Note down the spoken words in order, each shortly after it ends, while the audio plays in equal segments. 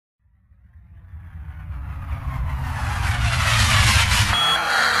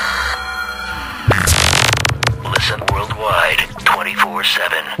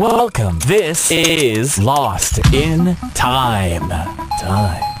24/7. Welcome. This is Lost in Time.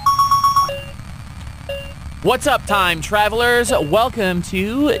 What's up, time travelers? Welcome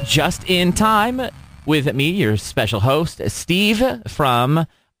to Just in Time with me, your special host, Steve from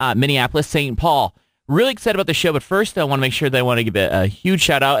Minneapolis, St. Paul. Really excited about the show, but first I want to make sure that I want to give a huge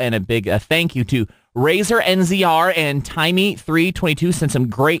shout out and a big thank you to Razor NZR and Timey322. Sent some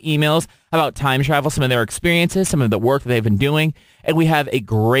great emails about time travel, some of their experiences, some of the work that they've been doing, and we have a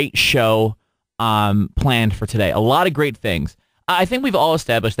great show planned for today. A lot of great things. I think we've all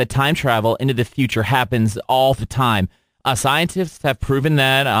established that time travel into the future happens all the time. Scientists have proven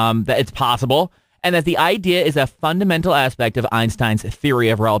that it's possible, and that the idea is a fundamental aspect of Einstein's theory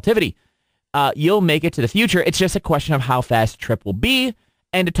of relativity. You'll make it to the future. It's just a question of how fast the trip will be.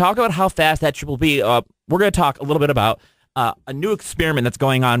 And to talk about how fast that trip will be, we're going to talk a little bit about a new experiment that's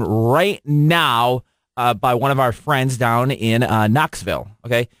going on right now by one of our friends down in Knoxville.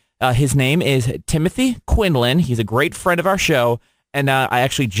 Okay, his name is Timothy Quinlan. He's a great friend of our show, and I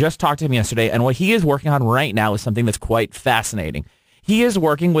actually just talked to him yesterday. And what he is working on right now is something that's quite fascinating. He is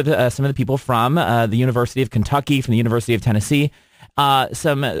working with some of the people from the University of Kentucky, from the University of Tennessee,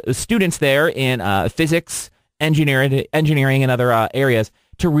 some students there in physics, engineering, and other areas,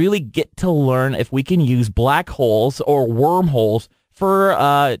 to really get to learn if we can use black holes or wormholes for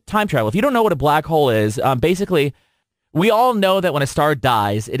time travel. If you don't know what a black hole is, basically, we all know that when a star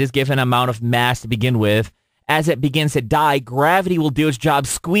dies, it is given an amount of mass to begin with. As it begins to die, gravity will do its job,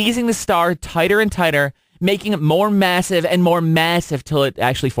 squeezing the star tighter and tighter, making it more massive and more massive till it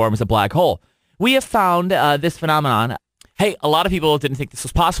actually forms a black hole. We have found this phenomenon. Hey, a lot of people didn't think this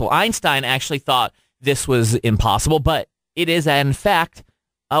was possible. Einstein actually thought this was impossible, but it is, in fact,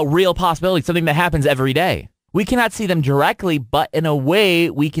 a real possibility, something that happens every day. We cannot see them directly, but in a way,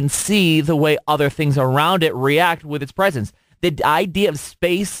 we can see the way other things around it react with its presence. The idea of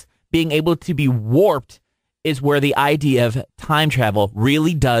space being able to be warped is where the idea of time travel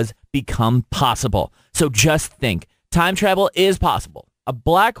really does become possible. So just think, time travel is possible. A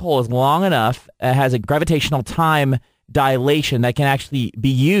black hole is long enough, has a gravitational time dilation that can actually be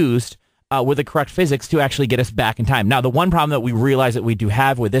used with the correct physics to actually get us back in time. Now, the one problem that we realize that we do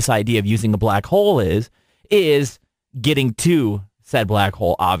have with this idea of using a black hole is getting to said black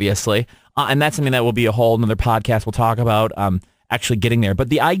hole, obviously. And that's something that will be a whole another podcast we'll talk about, actually getting there. But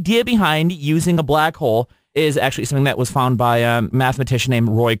the idea behind using a black hole is actually something that was found by a mathematician named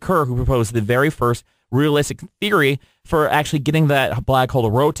Roy Kerr, who proposed the very first realistic theory for actually getting that black hole to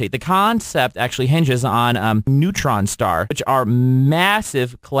rotate. The concept actually hinges on neutron stars, which are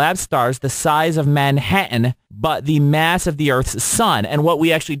massive collapsed stars the size of Manhattan, but the mass of the Earth's sun. And what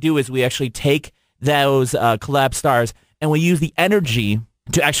we actually do is we actually take those collapsed stars and we use the energy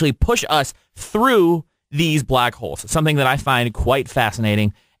to actually push us through these black holes. Something that I find quite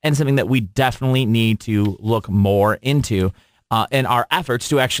fascinating and something that we definitely need to look more into in our efforts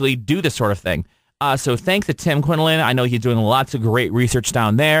to actually do this sort of thing. So thanks to Tim Quinlan. I know he's doing lots of great research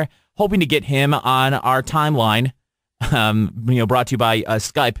down there. Hoping to get him on our timeline, brought to you by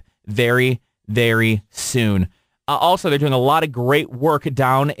Skype very, very soon. Also, they're doing a lot of great work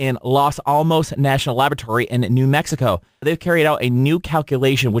down in Los Alamos National Laboratory in New Mexico. They've carried out a new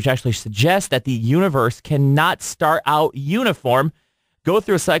calculation which actually suggests that the universe cannot start out uniform, go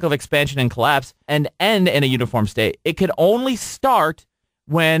through a cycle of expansion and collapse, and end in a uniform state. It could only start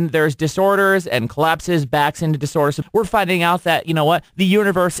when there's disorders and collapses backs into disorders. We're finding out that, the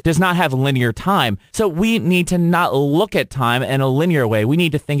universe does not have linear time. So we need to not look at time in a linear way. We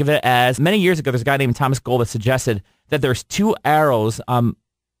need to think of it as, many years ago, there's a guy named Thomas Gold that suggested that there's two arrows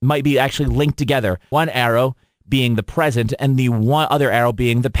might be actually linked together. One arrow being the present and the one other arrow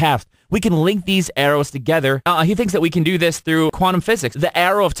being the past. We can link these arrows together. He thinks that we can do this through quantum physics. The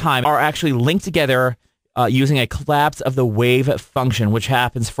arrow of time are actually linked together using a collapse of the wave function, which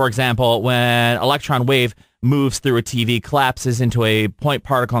happens, for example, when an electron wave moves through a TV, collapses into a point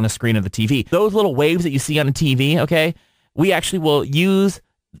particle on the screen of the TV. Those little waves that you see on a TV, okay, we actually will use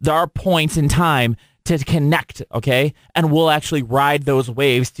our points in time to connect, okay, and we'll actually ride those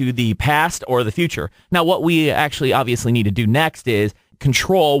waves to the past or the future. Now, what we actually obviously need to do next is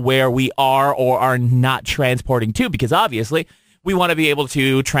control where we are or are not transporting to, because obviously we want to be able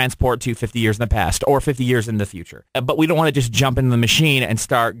to transport to 50 years in the past or 50 years in the future. But we don't want to just jump into the machine and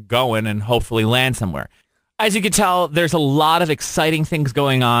start going and hopefully land somewhere. As you can tell, there's a lot of exciting things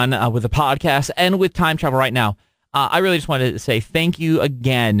going on with the podcast and with time travel right now. I really just wanted to say thank you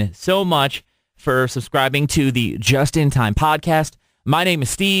again so much for subscribing to the Just in Time podcast. My name is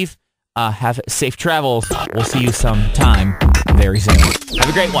Steve. Have safe travels. We'll see you sometime very soon. Have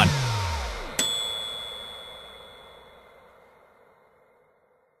a great one.